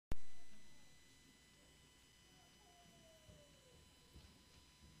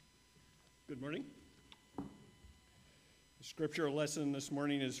Good morning. The scripture lesson this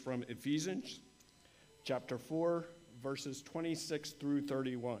morning is from Ephesians chapter 4, verses 26 through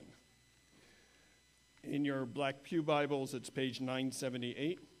 31. In your Black Pew Bibles, it's page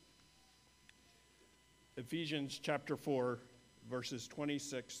 978. Ephesians chapter 4, verses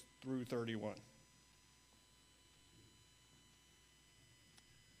 26 through 31.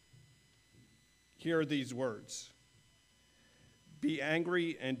 Hear these words. Be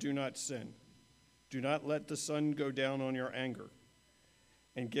angry and do not sin. Do not let the sun go down on your anger,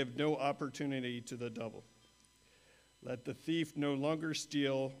 and give no opportunity to the devil. Let the thief no longer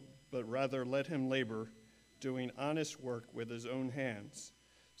steal, but rather let him labor, doing honest work with his own hands,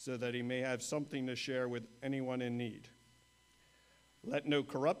 so that he may have something to share with anyone in need. Let no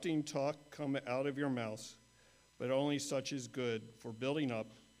corrupting talk come out of your mouth, but only such as good for building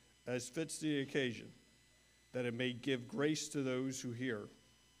up, as fits the occasion, that it may give grace to those who hear.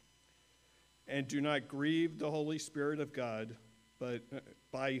 And do not grieve the Holy Spirit of God, but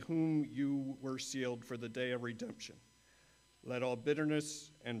by whom you were sealed for the day of redemption. Let all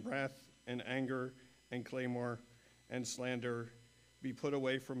bitterness and wrath and anger and clamor and slander be put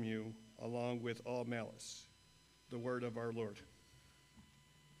away from you, along with all malice. The word of our Lord.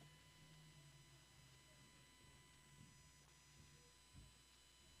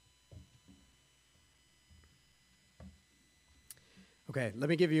 Okay, let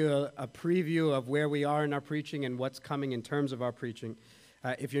me give you a preview of where we are in our preaching and what's coming in terms of our preaching.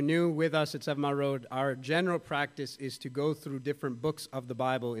 If you're new with us at 7 Mile Road, our general practice is to go through different books of the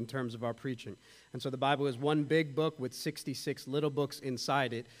Bible in terms of our preaching. And so the Bible is one big book with 66 little books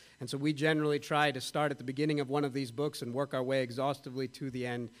inside it. And so we generally try to start at the beginning of one of these books and work our way exhaustively to the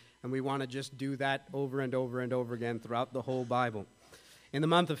end. And we want to just do that over and over and over again throughout the whole Bible. In the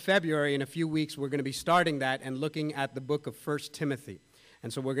month of February, in a few weeks, we're going to be starting that and looking at the book of 1 Timothy.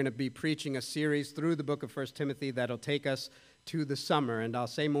 And so we're going to be preaching a series through the book of 1 Timothy that'll take us to the summer, and I'll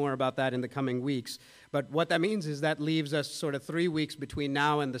say more about that in the coming weeks. But what that means is that leaves us sort of 3 weeks between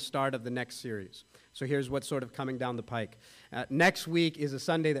now and the start of the next series. So here's what's sort of coming down the pike. Next week is a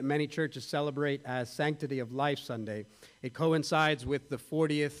Sunday that many churches celebrate as Sanctity of Life Sunday. It coincides with the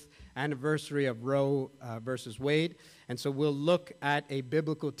 40th anniversary of Roe versus Wade. And so we'll look at a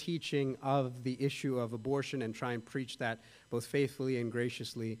biblical teaching of the issue of abortion and try and preach that both faithfully and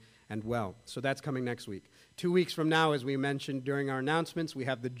graciously and well. So that's coming next week. 2 weeks from now, as we mentioned during our announcements, we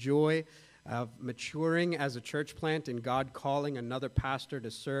have the joy of maturing as a church plant and God calling another pastor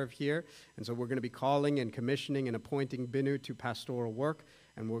to serve here. And so we're going to be calling and commissioning and appointing Binu to pastoral work,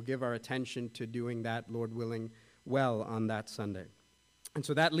 and we'll give our attention to doing that, Lord willing, well on that Sunday. And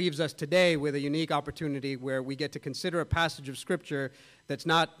so that leaves us today with a unique opportunity where we get to consider a passage of Scripture that's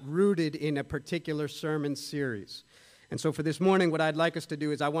not rooted in a particular sermon series. And so for this morning, what I'd like us to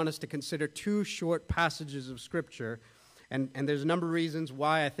do is I want us to consider 2 short passages of Scripture. And there's a number of reasons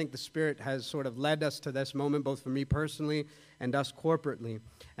why I think the Spirit has sort of led us to this moment, both for me personally and us corporately.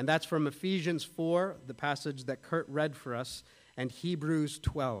 And that's from Ephesians 4, the passage that Kurt read for us, and Hebrews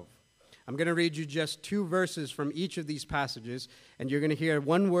 12. I'm going to read you just 2 verses from each of these passages, and you're going to hear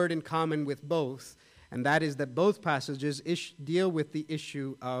one word in common with both, and that is that both passages deal with the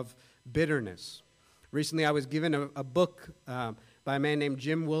issue of bitterness. Recently, I was given a book by a man named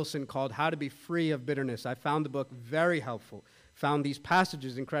Jim Wilson called How to Be Free of Bitterness. I found the book very helpful, found these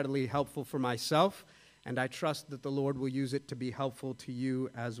passages incredibly helpful for myself, and I trust that the Lord will use it to be helpful to you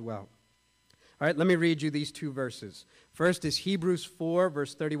as well. All right, let me read you these 2 verses. First is Hebrews 4,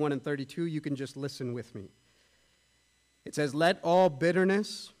 verse 31 and 32. You can just listen with me. It says, "Let all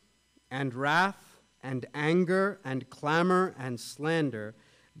bitterness and wrath and anger and clamor and slander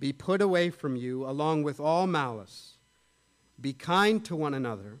be put away from you, along with all malice. Be kind to one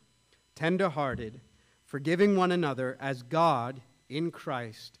another, tender-hearted, forgiving one another as God in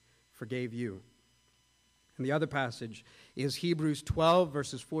Christ forgave you." And the other passage is Hebrews 12,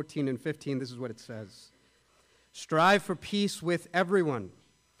 verses 14 and 15. This is what it says. "Strive for peace with everyone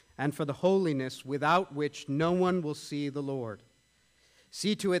and for the holiness without which no one will see the Lord.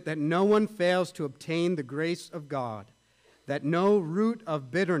 See to it that no one fails to obtain the grace of God, that no root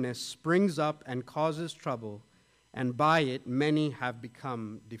of bitterness springs up and causes trouble, and by it many have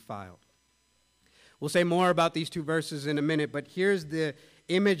become defiled." We'll say more about these 2 verses in a minute, but here's the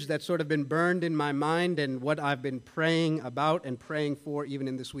image that's sort of been burned in my mind and what I've been praying about and praying for even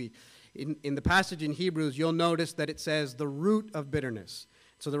in this week. In the passage in Hebrews, you'll notice that it says the root of bitterness.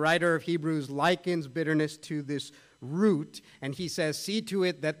 So the writer of Hebrews likens bitterness to this root, and he says, see to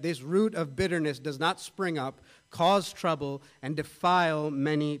it that this root of bitterness does not spring up, cause trouble, and defile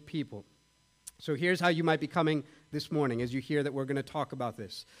many people. So here's how you might be coming this morning as you hear that we're going to talk about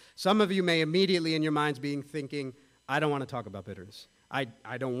this. Some of you may immediately in your minds be thinking, I don't want to talk about bitterness. I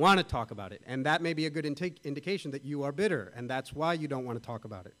don't want to talk about it. And that may be a good indication that you are bitter, and that's why you don't want to talk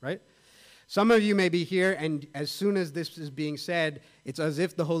about it, right? Some of you may be here, and as soon as this is being said, it's as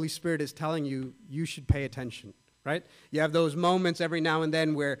if the Holy Spirit is telling you, you should pay attention, right? You have those moments every now and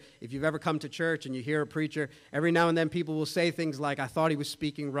then where if you've ever come to church and you hear a preacher, every now and then people will say things like, I thought he was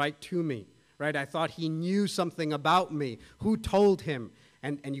speaking right to me. Right? I thought he knew something about me. Who told him?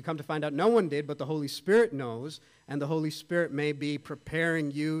 And you come to find out no one did, but the Holy Spirit knows, and the Holy Spirit may be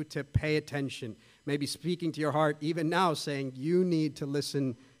preparing you to pay attention, maybe speaking to your heart even now, saying you need to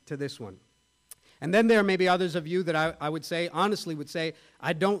listen to this one. And then there may be others of you that I would say, honestly would say,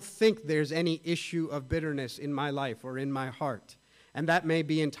 I don't think there's any issue of bitterness in my life or in my heart. And that may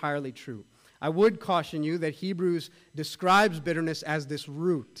be entirely true. I would caution you that Hebrews describes bitterness as this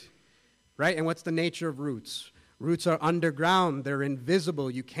root. Right? And what's the nature of roots? Roots are underground. They're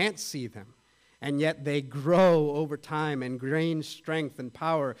invisible. You can't see them. And yet they grow over time and gain strength and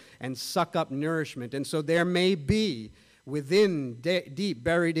power and suck up nourishment. And so there may be within, deep,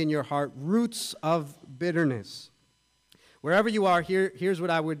 buried in your heart, roots of bitterness. Wherever you are, here's what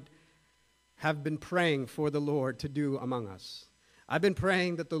I would have been praying for the Lord to do among us. I've been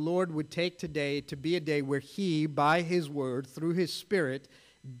praying that the Lord would take today to be a day where He, by His Word, through His Spirit,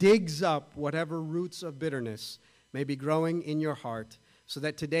 digs up whatever roots of bitterness may be growing in your heart so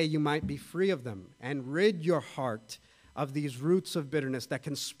that today you might be free of them and rid your heart of these roots of bitterness that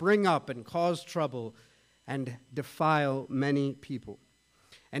can spring up and cause trouble and defile many people.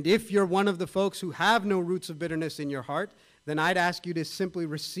 And if you're one of the folks who have no roots of bitterness in your heart, then I'd ask you to simply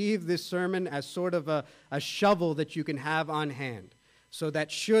receive this sermon as sort of a shovel that you can have on hand so that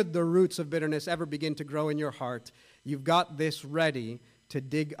should the roots of bitterness ever begin to grow in your heart, you've got this ready to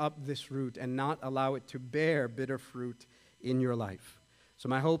dig up this root and not allow it to bear bitter fruit in your life. So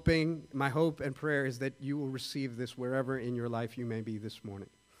my hope and prayer is that you will receive this wherever in your life you may be this morning.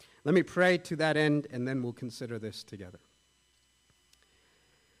 Let me pray to that end, and then we'll consider this together.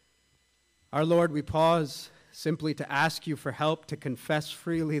 Our Lord, we pause simply to ask you for help, to confess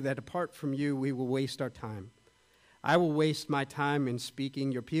freely that apart from you, we will waste our time. I will waste my time in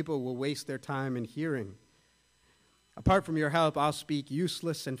speaking. Your people will waste their time in hearing. Apart from your help, I'll speak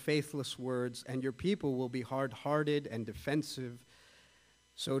useless and faithless words, and your people will be hard-hearted and defensive.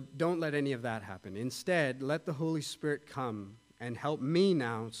 So don't let any of that happen. Instead, let the Holy Spirit come and help me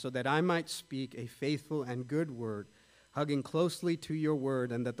now so that I might speak a faithful and good word, hugging closely to your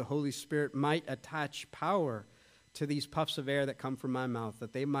word, and that the Holy Spirit might attach power to these puffs of air that come from my mouth,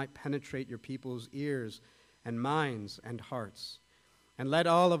 that they might penetrate your people's ears and minds and hearts. And let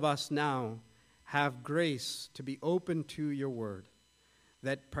all of us now have grace to be open to your word,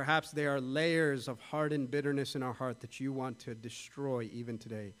 that perhaps there are layers of hardened bitterness in our heart that you want to destroy even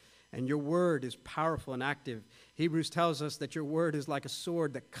today. And your word is powerful and active. Hebrews tells us that your word is like a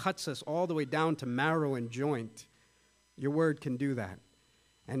sword that cuts us all the way down to marrow and joint. Your word can do that.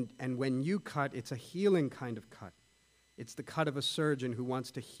 And when you cut, it's a healing kind of cut. It's the cut of a surgeon who wants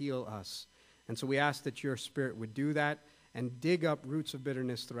to heal us. And so we ask that your Spirit would do that and dig up roots of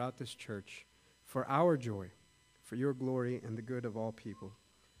bitterness throughout this church for our joy, for your glory and the good of all people.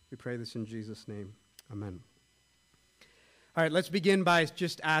 We pray this in Jesus' name. Amen. All right, let's begin by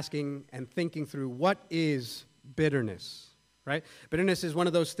just asking and thinking through what is bitterness, right? Bitterness is one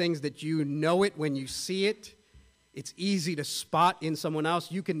of those things that you know it when you see it. It's easy to spot in someone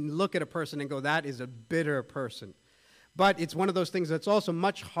else. You can look at a person and go, that is a bitter person. But it's one of those things that's also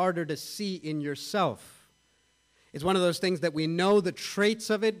much harder to see in yourself. It's one of those things that we know the traits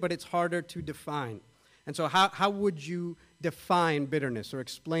of it, but it's harder to define. And so how would you define bitterness or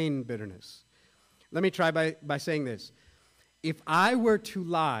explain bitterness? Let me try by saying this. If I were to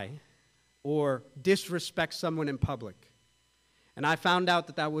lie or disrespect someone in public, and I found out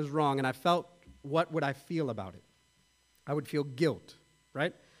that that was wrong, and I felt, what would I feel about it? I would feel guilt,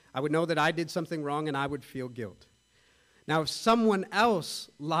 right? I would know that I did something wrong, and I would feel guilt. Now, if someone else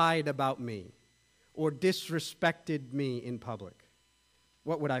lied about me or disrespected me in public,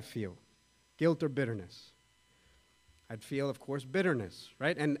 what would I feel? Guilt or bitterness? I'd feel, of course, bitterness,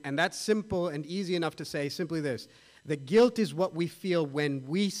 right? And that's simple and easy enough to say simply this. The guilt is what we feel when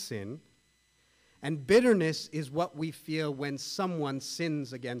we sin, and bitterness is what we feel when someone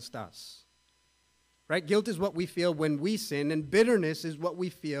sins against us. Right? Guilt is what we feel when we sin, and bitterness is what we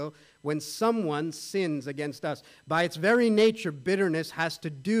feel when someone sins against us. By its very nature, bitterness has to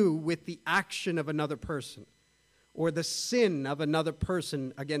do with the action of another person or the sin of another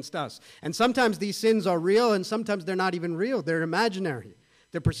person against us. And sometimes these sins are real, and sometimes they're not even real. They're imaginary.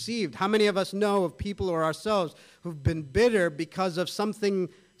 They're perceived. How many of us know of people or ourselves who've been bitter because of something,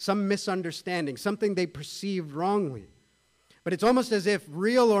 some misunderstanding, something they perceived wrongly? But it's almost as if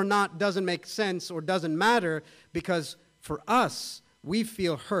real or not doesn't make sense or doesn't matter, because for us, we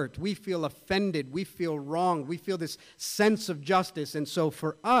feel hurt, we feel offended, we feel wrong, we feel this sense of justice. And so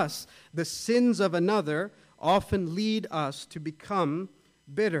for us, the sins of another often lead us to become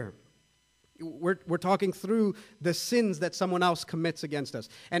bitter. We're talking through the sins that someone else commits against us.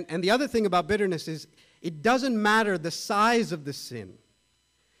 And the other thing about bitterness is it doesn't matter the size of the sin.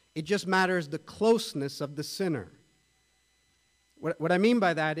 It just matters the closeness of the sinner. What I mean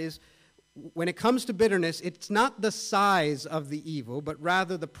by that is, when it comes to bitterness, it's not the size of the evil, but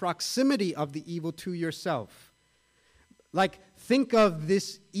rather the proximity of the evil to yourself. Like, think of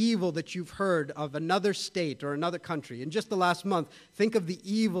this evil that you've heard of another state or another country. In just the last month, think of the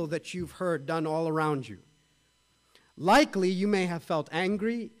evil that you've heard done all around you. Likely, you may have felt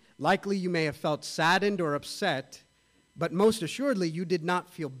angry. Likely, you may have felt saddened or upset. But most assuredly, you did not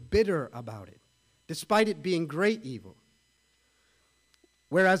feel bitter about it, despite it being great evil.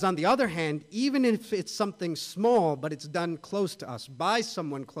 Whereas on the other hand, even if it's something small, but it's done close to us, by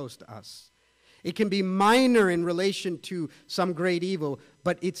someone close to us, it can be minor in relation to some great evil,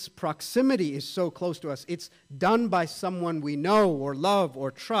 but its proximity is so close to us. It's done by someone we know or love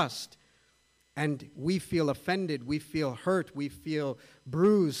or trust, and we feel offended, we feel hurt, we feel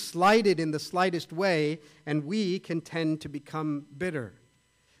bruised, slighted in the slightest way, and we can tend to become bitter.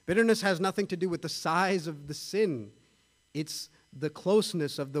 Bitterness has nothing to do with the size of the sin. It's the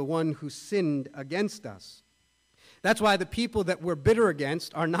closeness of the one who sinned against us. That's why the people that we're bitter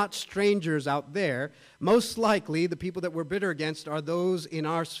against are not strangers out there. Most likely, the people that we're bitter against are those in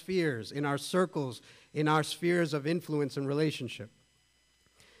our spheres, in our circles, in our spheres of influence and relationship.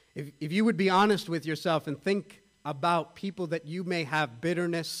 If you would be honest with yourself and think about people that you may have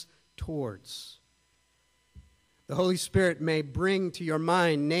bitterness towards, the Holy Spirit may bring to your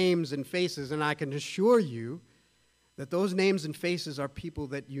mind names and faces, and I can assure you that those names and faces are people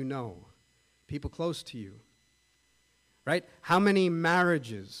that you know, people close to you, right? How many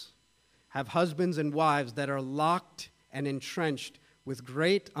marriages have husbands and wives that are locked and entrenched with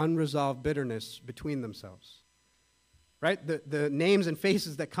great unresolved bitterness between themselves, right? The names and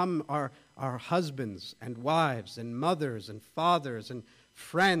faces that come are husbands and wives and mothers and fathers and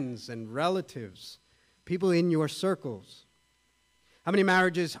friends and relatives, people in your circles. How many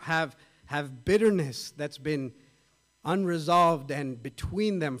marriages have bitterness that's been unresolved and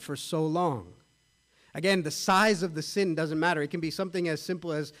between them for so long? Again, the size of the sin doesn't matter. It can be something as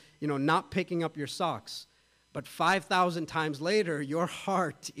simple as, not picking up your socks. But 5,000 times later, your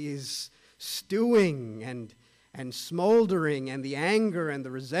heart is stewing and smoldering, and the anger and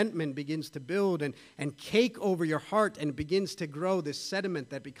the resentment begins to build and cake over your heart, and begins to grow this sediment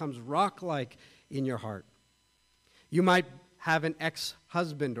that becomes rock-like in your heart. You might have an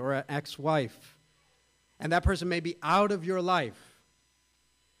ex-husband or an ex-wife, and that person may be out of your life,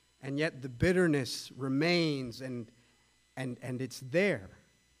 and yet the bitterness remains and it's there.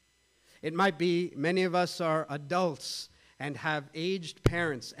 It might be many of us are adults and have aged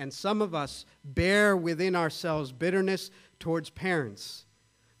parents, and some of us bear within ourselves bitterness towards parents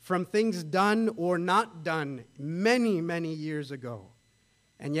from things done or not done many, many years ago,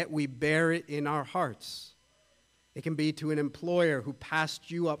 and yet we bear it in our hearts. It can be to an employer who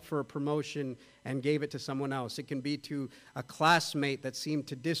passed you up for a promotion and gave it to someone else. It can be to a classmate that seemed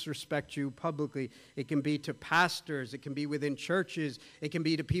to disrespect you publicly. It can be to pastors. It can be within churches. It can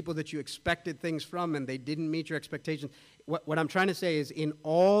be to people that you expected things from and they didn't meet your expectations. What I'm trying to say is, in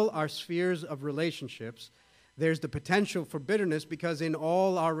all our spheres of relationships, there's the potential for bitterness, because in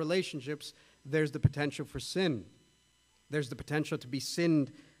all our relationships, there's the potential for sin. There's the potential to be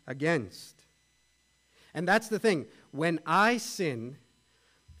sinned against. And that's the thing. When I sin,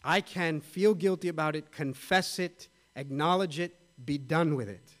 I can feel guilty about it, confess it, acknowledge it, be done with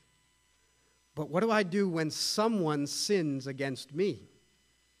it. But what do I do when someone sins against me?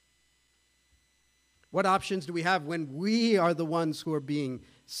 What options do we have when we are the ones who are being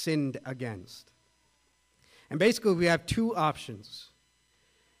sinned against? And basically, we have two options.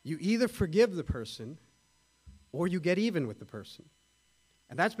 You either forgive the person, or you get even with the person.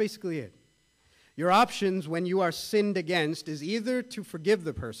 And that's basically it. Your options when you are sinned against is either to forgive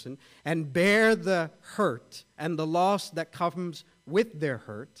the person and bear the hurt and the loss that comes with their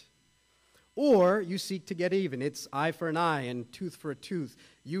hurt, or you seek to get even. It's eye for an eye and tooth for a tooth.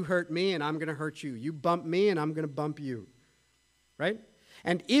 You hurt me and I'm going to hurt you. You bump me and I'm going to bump you. Right?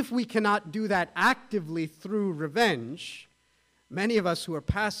 And if we cannot do that actively through revenge, many of us who are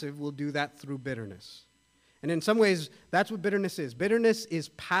passive will do that through bitterness. And in some ways, that's what bitterness is. Bitterness is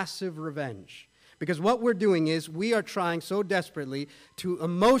passive revenge. Because what we're doing is we are trying so desperately to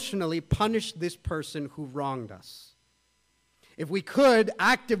emotionally punish this person who wronged us. If we could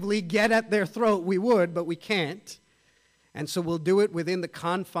actively get at their throat, we would, but we can't. And so we'll do it within the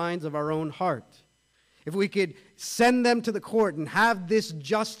confines of our own heart. If we could send them to the court and have this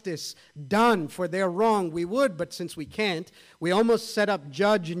justice done for their wrong, we would, but since we can't, we almost set up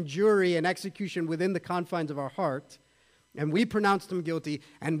judge and jury and execution within the confines of our heart, and we pronounce them guilty,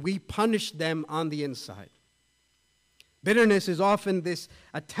 and we punish them on the inside. Bitterness is often this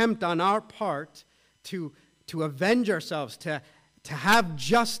attempt on our part to avenge ourselves, to have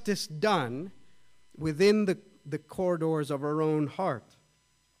justice done within the corridors of our own heart.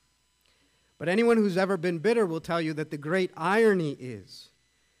 But anyone who's ever been bitter will tell you that the great irony is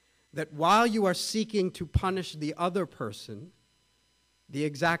that while you are seeking to punish the other person, the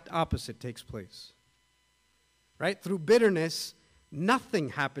exact opposite takes place. Right? Through bitterness, nothing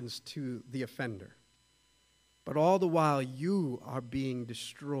happens to the offender. But all the while, you are being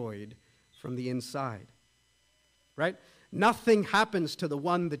destroyed from the inside. Right? Nothing happens to the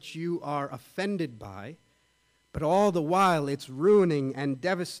one that you are offended by, but all the while, it's ruining and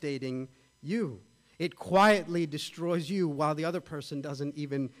devastating you. It quietly destroys you while the other person doesn't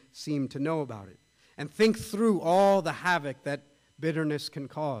even seem to know about it. And think through all the havoc that bitterness can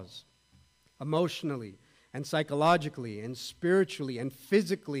cause, emotionally and psychologically and spiritually and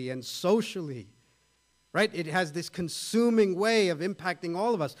physically and socially. Right? It has this consuming way of impacting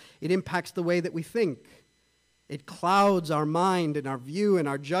all of us. It impacts the way that we think. It clouds our mind and our view and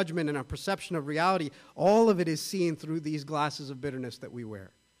our judgment and our perception of reality. All of it is seen through these glasses of bitterness that we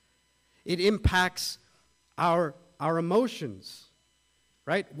wear. It impacts our emotions,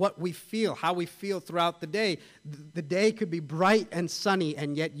 right? What we feel, how we feel throughout the day. The day could be bright and sunny,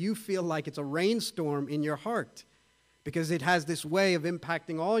 and yet you feel like it's a rainstorm in your heart because it has this way of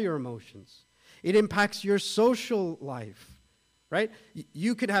impacting all your emotions. It impacts your social life, right?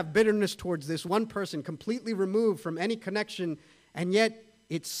 You could have bitterness towards this one person completely removed from any connection, and yet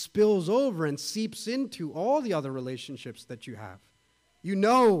it spills over and seeps into all the other relationships that you have. You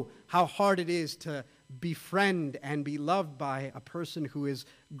know how hard it is to befriend and be loved by a person who is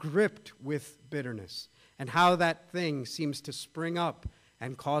gripped with bitterness, and how that thing seems to spring up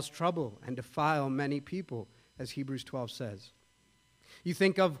and cause trouble and defile many people, as Hebrews 12 says. You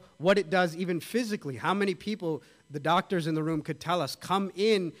think of what it does even physically. How many people, the doctors in the room could tell us, come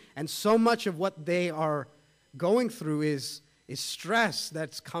in, and so much of what they are going through is stress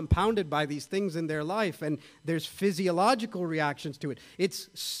that's compounded by these things in their life, and there's physiological reactions to it.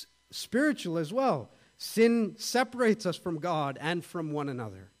 It's spiritual as well. Sin separates us from God and from one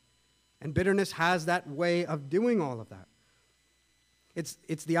another, and bitterness has that way of doing all of that.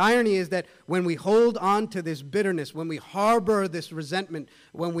 It's the irony is that when we hold on to this bitterness, when we harbor this resentment,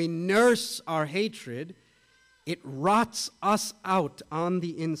 when we nurse our hatred, it rots us out on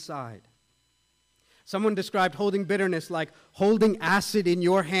the inside. Someone described holding bitterness like holding acid in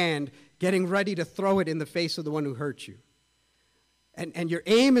your hand, getting ready to throw it in the face of the one who hurt you. And your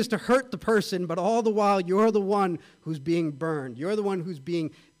aim is to hurt the person, but all the while you're the one who's being burned. You're the one who's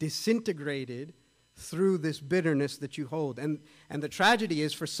being disintegrated through this bitterness that you hold. And the tragedy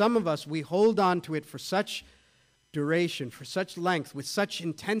is, for some of us, we hold on to it for such duration, for such length, with such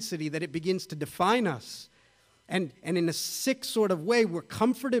intensity that it begins to define us. And in a sick sort of way, we're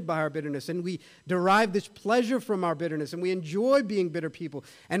comforted by our bitterness, and we derive this pleasure from our bitterness, and we enjoy being bitter people.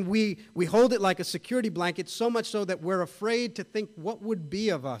 And we hold it like a security blanket, so much so that we're afraid to think what would be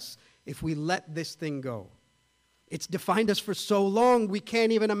of us if we let this thing go. It's defined us for so long, we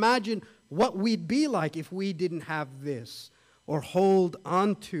can't even imagine what we'd be like if we didn't have this or hold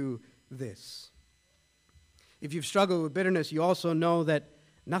on to this. If you've struggled with bitterness, you also know that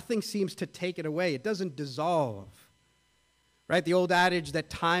nothing seems to take it away. It doesn't dissolve. Right? The old adage that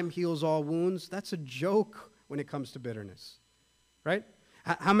time heals all wounds, that's a joke when it comes to bitterness. Right?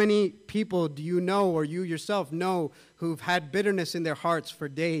 How many people do you know, or you yourself know, who've had bitterness in their hearts for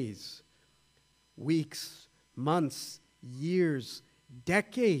days, weeks, months, years,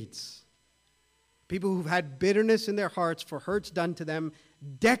 decades? People who've had bitterness in their hearts for hurts done to them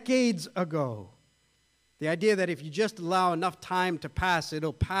decades ago. The idea that if you just allow enough time to pass,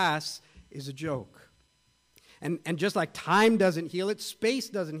 it'll pass is a joke. And just like time doesn't heal it, space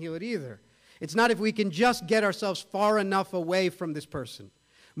doesn't heal it either. It's not if we can just get ourselves far enough away from this person,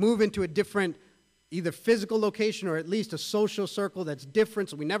 move into a different either physical location or at least a social circle that's different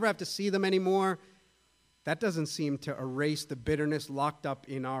so we never have to see them anymore. That doesn't seem to erase the bitterness locked up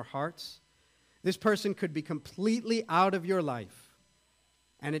in our hearts. This person could be completely out of your life,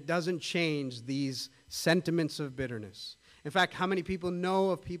 and it doesn't change these sentiments of bitterness. In fact, how many people know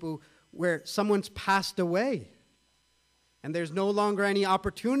of people where someone's passed away and there's no longer any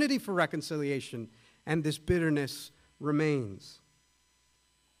opportunity for reconciliation, and this bitterness remains?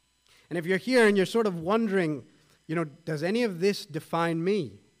 And if you're here and you're sort of wondering, does any of this define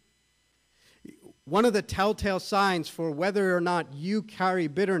me? One of the telltale signs for whether or not you carry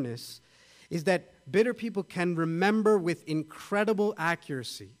bitterness is that bitter people can remember with incredible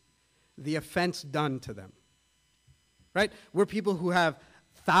accuracy the offense done to them. Right? We're people who have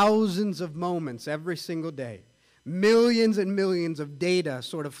thousands of moments every single day, millions and millions of data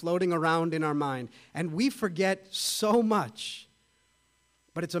sort of floating around in our mind, and we forget so much.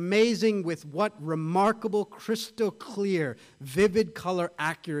 But it's amazing with what remarkable, crystal clear, vivid color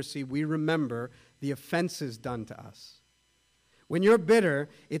accuracy we remember the offenses done to us. When you're bitter,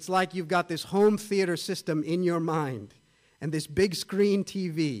 it's like you've got this home theater system in your mind and this big screen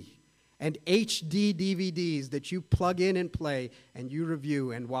TV and HD DVDs that you plug in and play and you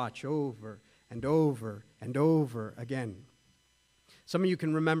review and watch over and over and over again. Some of you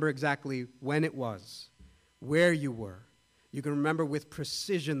can remember exactly when it was, where you were. You can remember with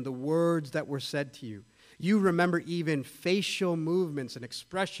precision the words that were said to you. You remember even facial movements and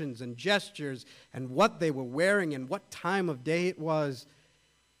expressions and gestures and what they were wearing and what time of day it was.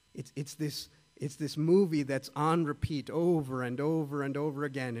 It's this movie that's on repeat over and over and over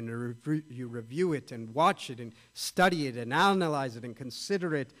again, and you review it and watch it and study it and analyze it and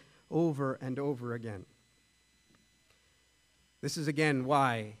consider it over and over again. This is again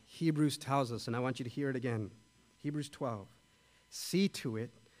why Hebrews tells us, and I want you to hear it again, Hebrews 12. See to it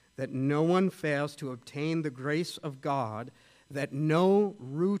that no one fails to obtain the grace of God, that no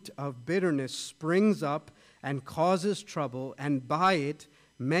root of bitterness springs up and causes trouble, and by it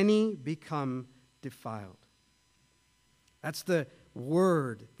many become defiled. That's the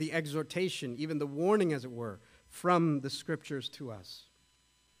word, the exhortation, even the warning, as it were, from the Scriptures to us.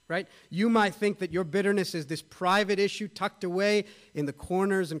 Right? You might think that your bitterness is this private issue tucked away in the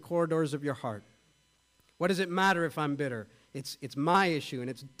corners and corridors of your heart. What does it matter if I'm bitter? It's my issue, and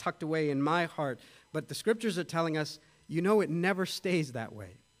it's tucked away in my heart. But the Scriptures are telling us, it never stays that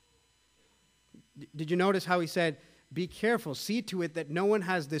way. Did you notice how he said, be careful, see to it that no one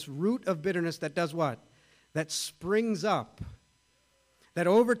has this root of bitterness that does what? That springs up. That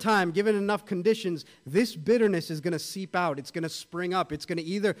over time, given enough conditions, this bitterness is going to seep out. It's going to spring up. It's going to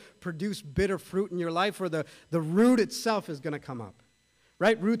either produce bitter fruit in your life, or the root itself is going to come up.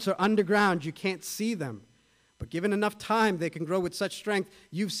 Right? Roots are underground. You can't see them. But given enough time, they can grow with such strength.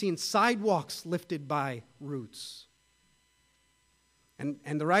 You've seen sidewalks lifted by roots. And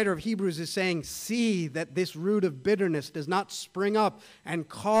the writer of Hebrews is saying, see that this root of bitterness does not spring up and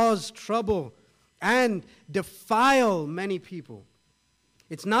cause trouble and defile many people.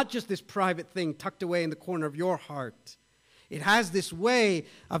 It's not just this private thing tucked away in the corner of your heart. It has this way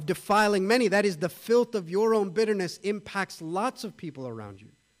of defiling many. That is, the filth of your own bitterness impacts lots of people around you.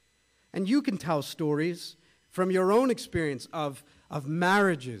 And you can tell stories from your own experience of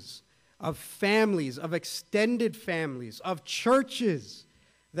marriages, of families, of extended families, of churches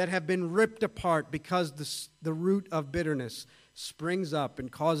that have been ripped apart because the root of bitterness springs up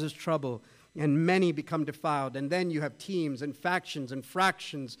and causes trouble, and many become defiled. And then you have teams and factions and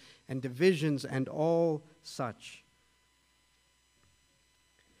fractions and divisions and all such.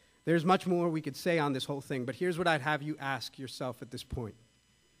 There's much more we could say on this whole thing, but here's what I'd have you ask yourself at this point.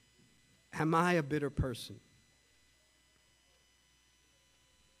 Am I a bitter person?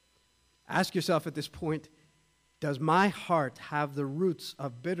 Ask yourself at this point, does my heart have the roots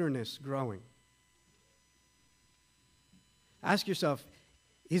of bitterness growing? Ask yourself,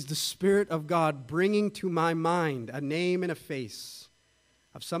 is the Spirit of God bringing to my mind a name and a face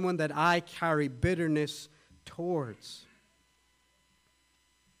of someone that I carry bitterness towards?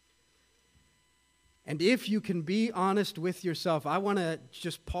 And if you can be honest with yourself, I want to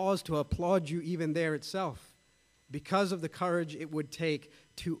just pause to applaud you even there itself, because of the courage it would take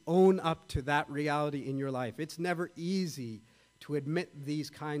to own up to that reality in your life. It's never easy to admit these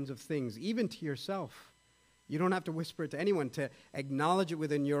kinds of things, even to yourself. You don't have to whisper it to anyone. To acknowledge it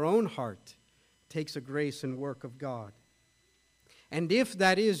within your own heart takes a grace and work of God. And if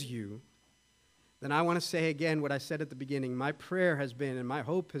that is you, then I want to say again what I said at the beginning. My prayer has been, and my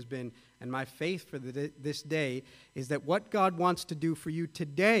hope has been, and my faith for this day is that what God wants to do for you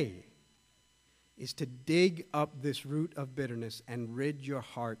today is to dig up this root of bitterness and rid your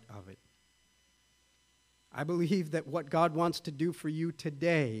heart of it. I believe that what God wants to do for you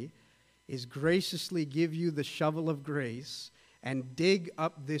today is graciously give you the shovel of grace and dig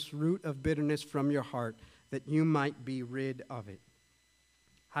up this root of bitterness from your heart that you might be rid of it.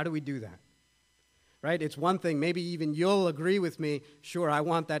 How do we do that? Right? It's one thing, maybe even you'll agree with me, sure, I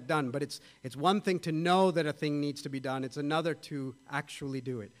want that done, but it's one thing to know that a thing needs to be done. It's another to actually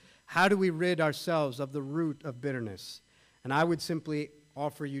do it. How do we rid ourselves of the root of bitterness? And I would simply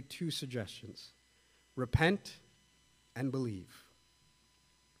offer you two suggestions. Repent and believe.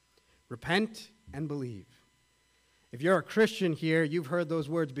 Repent and believe. If you're a Christian here, you've heard those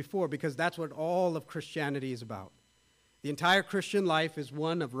words before because that's what all of Christianity is about. The entire Christian life is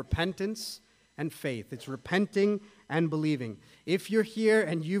one of repentance and faith. It's repenting and believing. If you're here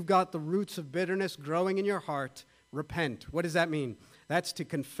and you've got the roots of bitterness growing in your heart, repent. What does that mean? That's to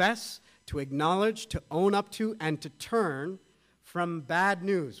confess, to acknowledge, to own up to, and to turn from bad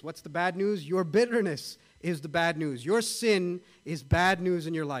news. What's the bad news? Your bitterness is the bad news. Your sin is bad news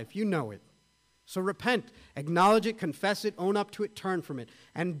in your life. You know it. So repent, acknowledge it, confess it, own up to it, turn from it.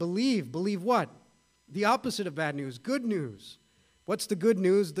 And believe. Believe what? The opposite of bad news, good news. What's the good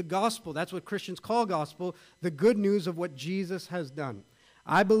news? The gospel. That's what Christians call gospel, the good news of what Jesus has done.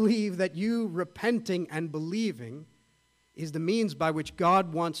 I believe that you repenting and believing is the means by which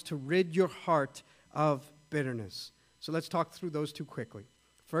God wants to rid your heart of bitterness. So let's talk through those two quickly.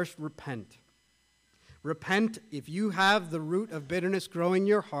 First, repent. Repent. If you have the root of bitterness growing in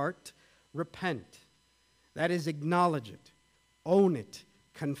your heart, repent. That is, acknowledge it, own it,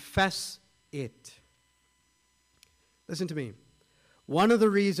 confess it. Listen to me. One of the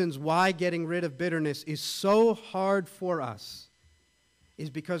reasons why getting rid of bitterness is so hard for us is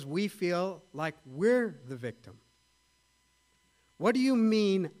because we feel like we're the victim. What do you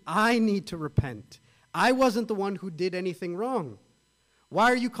mean I need to repent? I wasn't the one who did anything wrong. Why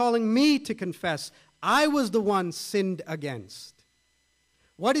are you calling me to confess? I was the one sinned against.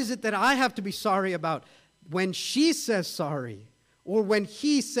 What is it that I have to be sorry about? When she says sorry, or when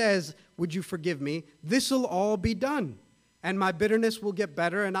he says, would you forgive me, this will all be done. And my bitterness will get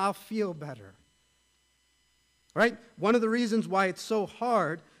better and I'll feel better. Right? One of the reasons why it's so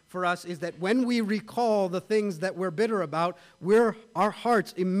hard for us is that when we recall the things that we're bitter about, our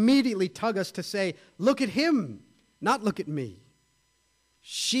hearts immediately tug us to say, look at him, not look at me.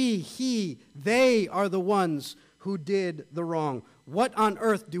 She, he, they are the ones who did the wrong. What on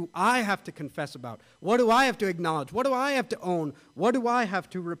earth do I have to confess about? What do I have to acknowledge? What do I have to own? What do I have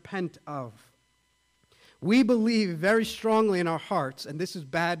to repent of? We believe very strongly in our hearts, and this is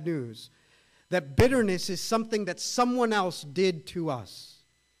bad news, that bitterness is something that someone else did to us.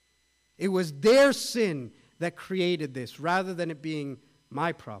 It was their sin that created this, rather than it being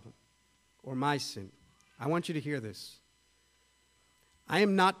my problem or my sin. I want you to hear this. I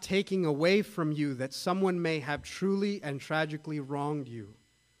am not taking away from you that someone may have truly and tragically wronged you.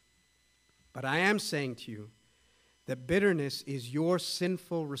 But I am saying to you that bitterness is your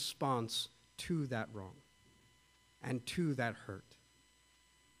sinful response to that wrong and to that hurt.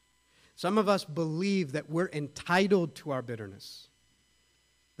 Some of us believe that we're entitled to our bitterness,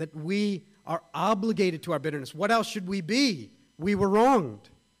 that we are obligated to our bitterness. What else should we be? We were wronged.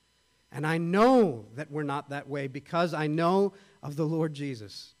 And I know that we're not that way because I know of the Lord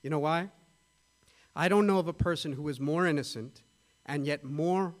Jesus. You know why? I don't know of a person who is more innocent and yet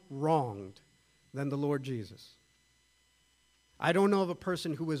more wronged than the Lord Jesus. I don't know of a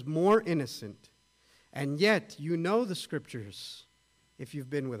person who is more innocent, and yet you know the scriptures if you've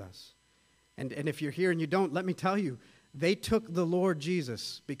been with us. And if you're here and you don't, let me tell you, they took the Lord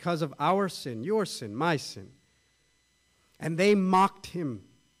Jesus because of our sin, your sin, my sin. And they mocked him.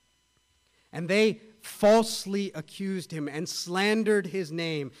 And they falsely accused him and slandered his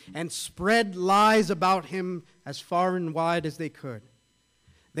name and spread lies about him as far and wide as they could.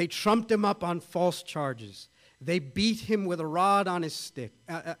 They trumped him up on false charges. They beat him with a rod on his stick,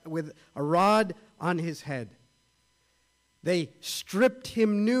 with a rod on his head. They stripped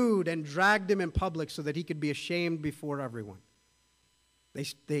him nude and dragged him in public so that he could be ashamed before everyone.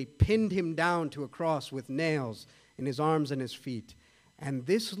 They pinned him down to a cross with nails in his arms and his feet. And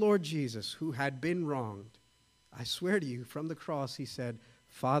this Lord Jesus, who had been wronged, I swear to you, from the cross he said,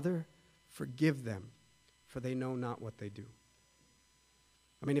 Father, forgive them, for they know not what they do.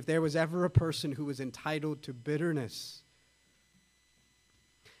 I mean, if there was ever a person who was entitled to bitterness.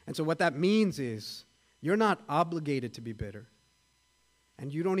 And so what that means is, you're not obligated to be bitter.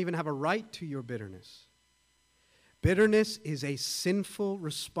 And you don't even have a right to your bitterness. Bitterness is a sinful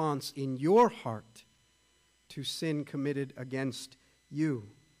response in your heart to sin committed against you.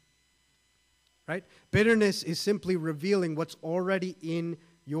 Right? Bitterness is simply revealing what's already in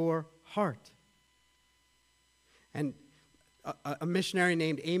your heart. And a missionary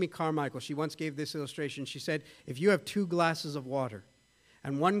named Amy Carmichael, she once gave this illustration. She said, if you have 2 glasses of water,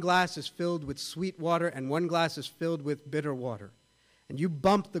 and one glass is filled with sweet water, and one glass is filled with bitter water, and you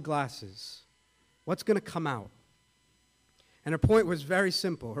bump the glasses, what's going to come out? And her point was very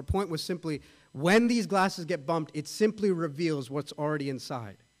simple. Her point was simply, when these glasses get bumped, it simply reveals what's already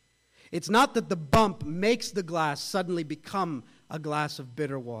inside. It's not that the bump makes the glass suddenly become a glass of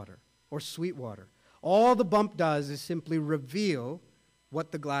bitter water or sweet water. All the bump does is simply reveal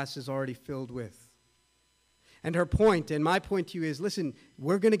what the glass is already filled with. And her point, and my point to you is, listen,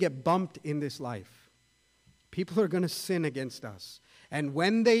 we're going to get bumped in this life. People are going to sin against us. And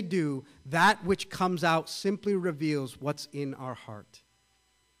when they do, that which comes out simply reveals what's in our heart.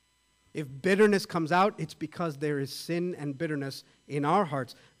 If bitterness comes out, it's because there is sin and bitterness in our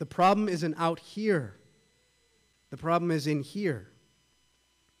hearts. The problem isn't out here. The problem is in here.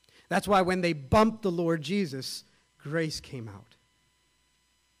 That's why when they bumped the Lord Jesus, grace came out.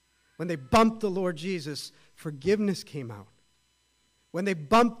 When they bumped the Lord Jesus, forgiveness came out. When they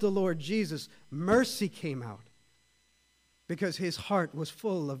bumped the Lord Jesus, mercy came out. Because his heart was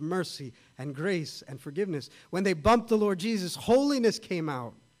full of mercy and grace and forgiveness. When they bumped the Lord Jesus, holiness came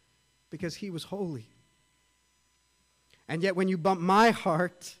out. Because he was holy. And yet when you bump my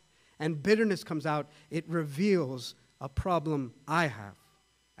heart and bitterness comes out, it reveals a problem I have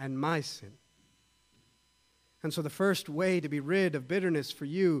and my sin. And so the first way to be rid of bitterness for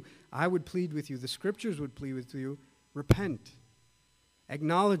you, I would plead with you, the scriptures would plead with you, repent.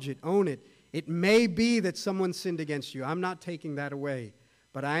 Acknowledge it, own it. It may be that someone sinned against you. I'm not taking that away.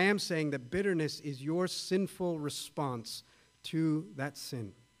 But I am saying that bitterness is your sinful response to that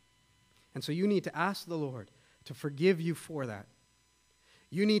sin. And so you need to ask the Lord to forgive you for that.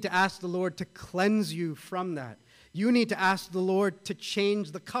 You need to ask the Lord to cleanse you from that. You need to ask the Lord to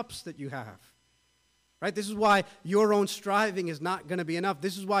change the cups that you have. Right? This is why your own striving is not going to be enough.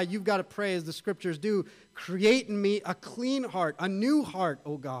 This is why you've got to pray as the scriptures do. Create in me a clean heart, a new heart,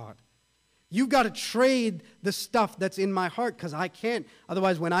 O God. You've got to trade the stuff that's in my heart because I can't.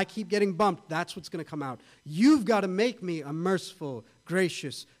 Otherwise, when I keep getting bumped, that's what's going to come out. You've got to make me a merciful,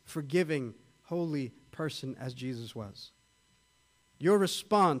 gracious, forgiving, holy person as Jesus was. Your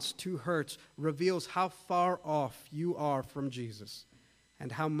response to hurts reveals how far off you are from Jesus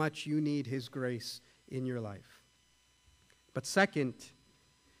and how much you need his grace in your life. But second,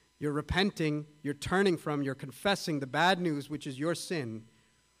 you're repenting, you're turning from, you're confessing the bad news, which is your sin,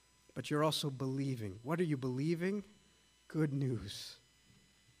 but you're also believing. What are you believing? Good news.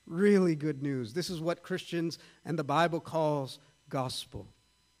 Really good news. This is what Christians and the Bible calls gospel.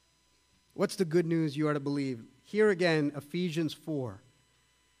 What's the good news you are to believe? Here again, Ephesians 4.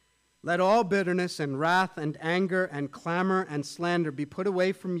 Let all bitterness and wrath and anger and clamor and slander be put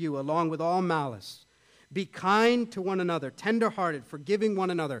away from you, along with all malice. Be kind to one another, tender-hearted, forgiving one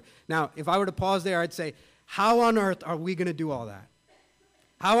another. Now, if I were to pause there, I'd say, how on earth are we going to do all that?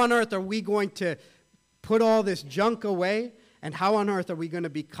 How on earth are we going to put all this junk away? And how on earth are we going to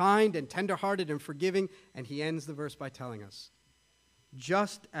be kind and tender-hearted and forgiving? And he ends the verse by telling us,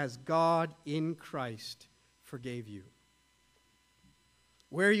 just as God in Christ forgave you.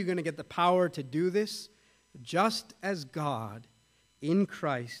 Where are you going to get the power to do this? Just as God in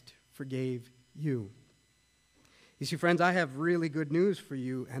Christ forgave you. You see, friends, I have really good news for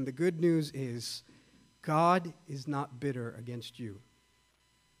you, and the good news is God is not bitter against you,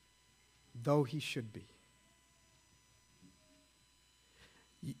 though he should be.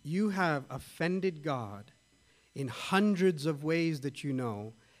 You have offended God in hundreds of ways that you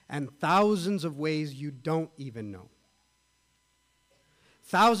know, and thousands of ways you don't even know.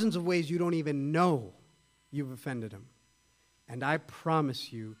 Thousands of ways you don't even know you've offended him. And I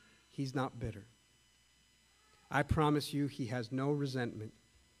promise you, he's not bitter. I promise you, he has no resentment.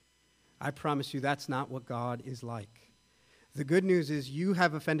 I promise you, that's not what God is like. The good news is you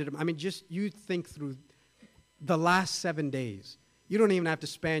have offended him. I mean, just you think through the last 7 days. You don't even have to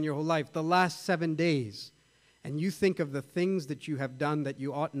span your whole life. The last 7 days. And you think of the things that you have done that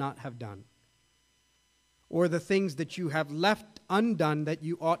you ought not have done. Or the things that you have left undone that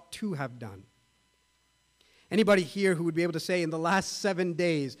you ought to have done. Anybody here who would be able to say, in the last 7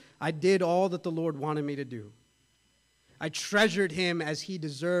 days, I did all that the Lord wanted me to do. I treasured him as he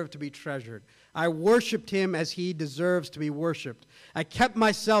deserved to be treasured. I worshiped him as he deserves to be worshiped. I kept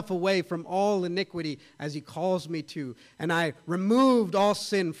myself away from all iniquity as he calls me to. And I removed all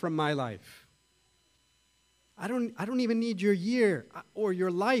sin from my life. I don't even need your year or your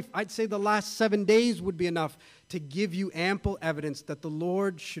life. I'd say the last 7 days would be enough to give you ample evidence that the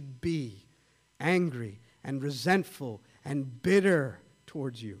Lord should be angry and resentful and bitter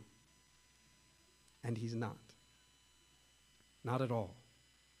towards you. And he's not. Not at all.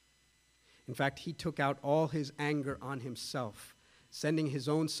 In fact, he took out all his anger on himself sending his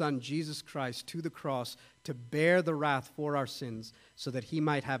own Son, Jesus Christ, to the cross to bear the wrath for our sins so that he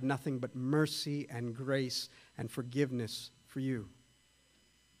might have nothing but mercy and grace and forgiveness for you.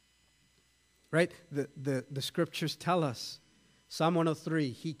 Right? The scriptures tell us, Psalm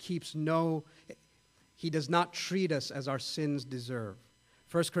 103, he does not treat us as our sins deserve.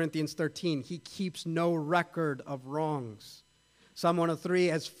 1 Corinthians 13, he keeps no record of wrongs. Psalm 103,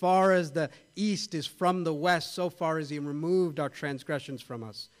 as far as the east is from the west, so far as he removed our transgressions from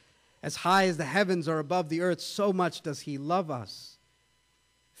us. As high as the heavens are above the earth, so much does he love us.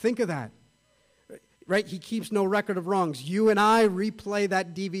 Think of that. Right? He keeps no record of wrongs. You and I replay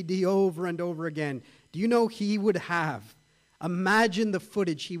that DVD over and over again. Do you know he would have? Imagine the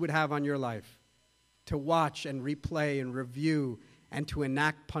footage he would have on your life to watch and replay and review and to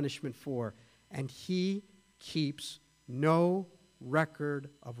enact punishment for. And he keeps no record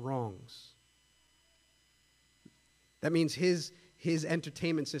of wrongs. That means his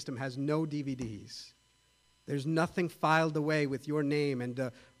entertainment system has no DVDs. There's nothing filed away with your name and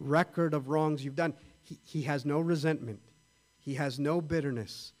the record of wrongs you've done. He has no resentment. He has no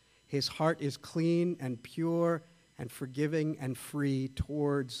bitterness. His heart is clean and pure and forgiving and free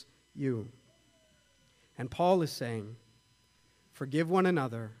towards you. And Paul is saying, forgive one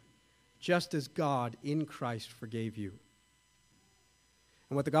another just as God in Christ forgave you.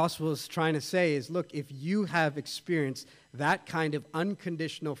 And what the gospel is trying to say is, look, if you have experienced that kind of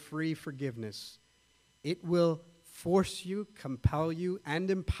unconditional free forgiveness, it will force you, compel you,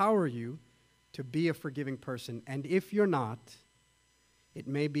 and empower you to be a forgiving person. And if you're not, it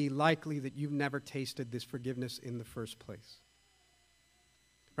may be likely that you've never tasted this forgiveness in the first place.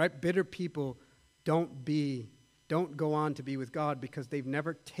 Right? Bitter people don't go on to be with God because they've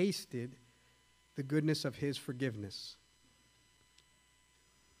never tasted the goodness of his forgiveness.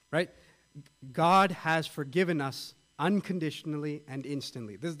 Right? God has forgiven us unconditionally and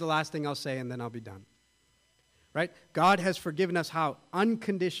instantly. This is the last thing I'll say, and then I'll be done. Right? God has forgiven us how?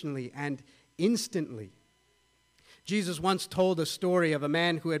 Unconditionally and instantly. Jesus once told a story of a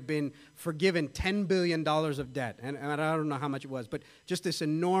man who had been forgiven $10 billion of debt. And I don't know how much it was, but just this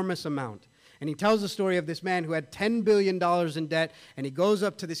enormous amount. And he tells the story of this man who had $10 billion in debt, and he goes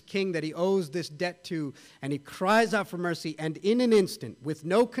up to this king that he owes this debt to, and he cries out for mercy, and in an instant, with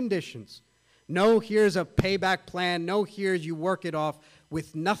no conditions, no here's a payback plan, no here's you work it off,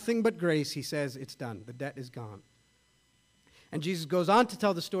 with nothing but grace, he says, it's done. The debt is gone. And Jesus goes on to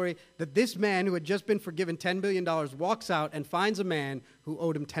tell the story that this man who had just been forgiven $10 billion walks out and finds a man who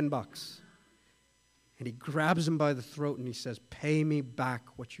owed him $10. And he grabs him by the throat and he says, pay me back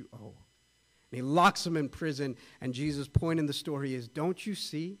what you owe. And he locks him in prison. And Jesus' point in the story is, don't you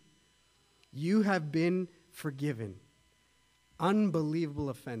see? You have been forgiven. Unbelievable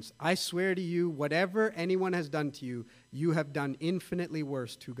offense. I swear to you, whatever anyone has done to you, you have done infinitely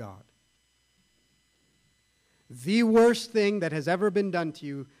worse to God. The worst thing that has ever been done to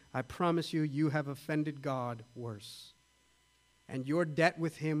you, I promise you, you have offended God worse. And your debt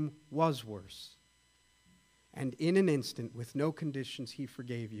with him was worse. And in an instant, with no conditions, he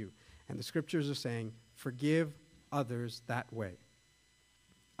forgave you. And the scriptures are saying, forgive others that way.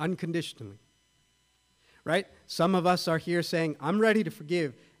 Unconditionally. Right? Some of us are here saying, I'm ready to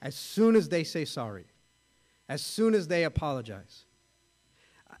forgive as soon as they say sorry. As soon as they apologize.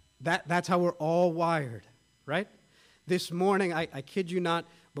 That's how we're all wired. Right? This morning, I kid you not,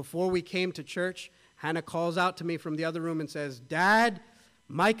 before we came to church, Hannah calls out to me from the other room and says, Dad,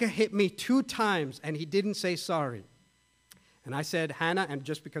 Micah hit me 2 times and he didn't say sorry. And I said, Hannah, and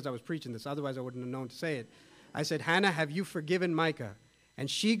just because I was preaching this, otherwise I wouldn't have known to say it. I said, Hannah, have you forgiven Micah? And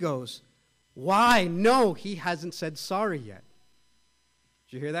she goes, why? No, he hasn't said sorry yet.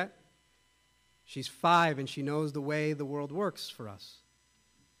 Did you hear that? She's 5 and she knows the way the world works for us.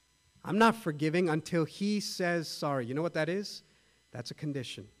 I'm not forgiving until he says sorry. You know what that is? That's a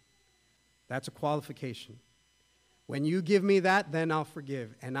condition. That's a qualification. When you give me that, then I'll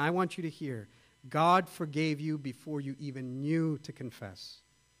forgive. And I want you to hear, God forgave you before you even knew to confess.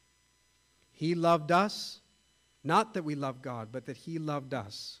 He loved us, not that we loved God, but that he loved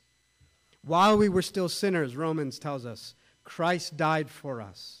us. While we were still sinners, Romans tells us, Christ died for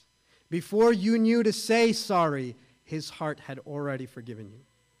us. Before you knew to say sorry, his heart had already forgiven you.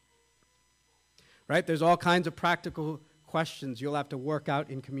 Right? There's all kinds of practical questions you'll have to work out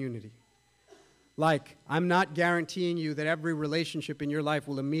in community. Like, I'm not guaranteeing you that every relationship in your life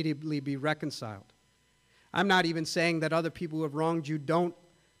will immediately be reconciled. I'm not even saying that other people who have wronged you don't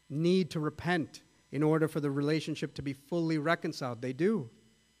need to repent in order for the relationship to be fully reconciled. They do.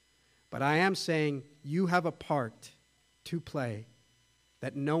 But I am saying you have a part to play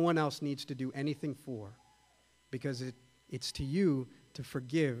that no one else needs to do anything for, because It's to you to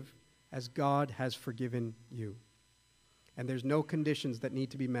forgive as God has forgiven you. And there's no conditions that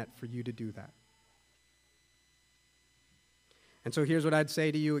need to be met for you to do that. And so here's what I'd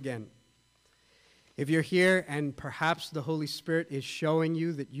say to you again. If you're here and perhaps the Holy Spirit is showing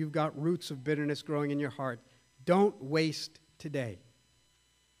you that you've got roots of bitterness growing in your heart, don't waste today.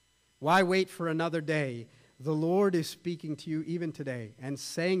 Why wait for another day? The Lord is speaking to you even today and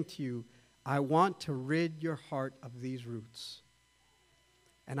saying to you, I want to rid your heart of these roots.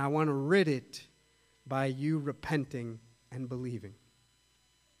 And I want to rid it by you repenting and believing.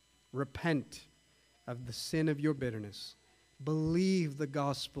 Repent of the sin of your bitterness. Believe the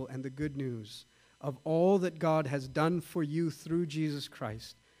gospel and the good news of all that God has done for you through Jesus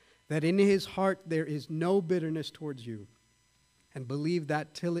Christ, that in his heart there is no bitterness towards you, and believe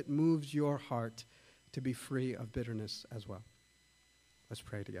that till it moves your heart to be free of bitterness as well. Let's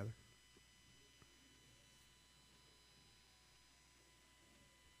pray together.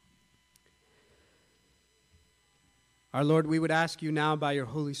 Our Lord, we would ask you now by your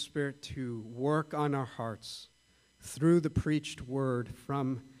Holy Spirit to work on our hearts through the preached word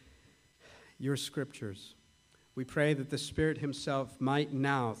from your scriptures. We pray that the Spirit himself might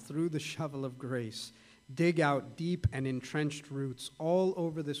now, through the shovel of grace, dig out deep and entrenched roots all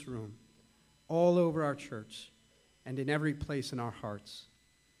over this room, all over our church, and in every place in our hearts.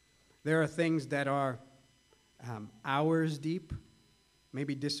 There are things that are hours deep,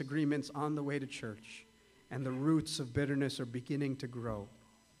 maybe disagreements on the way to church, and the roots of bitterness are beginning to grow.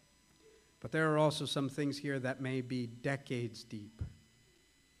 But there are also some things here that may be decades deep,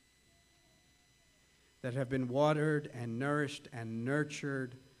 that have been watered and nourished and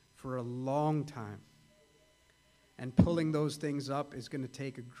nurtured for a long time. And pulling those things up is going to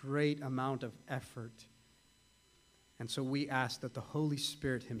take a great amount of effort. And so we ask that the Holy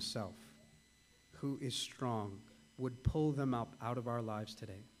Spirit himself, who is strong, would pull them up out of our lives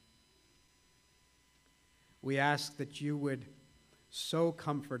today. We ask that you would so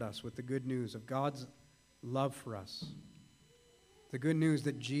comfort us with the good news of God's love for us, the good news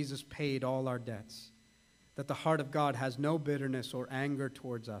that Jesus paid all our debts, that the heart of God has no bitterness or anger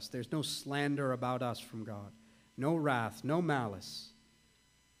towards us. There's no slander about us from God, no wrath, no malice.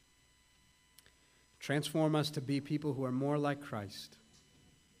 Transform us to be people who are more like Christ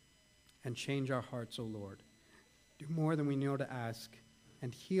and change our hearts, O Lord. Do more than we know to ask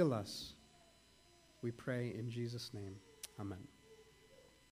and heal us. We pray in Jesus' name. Amen.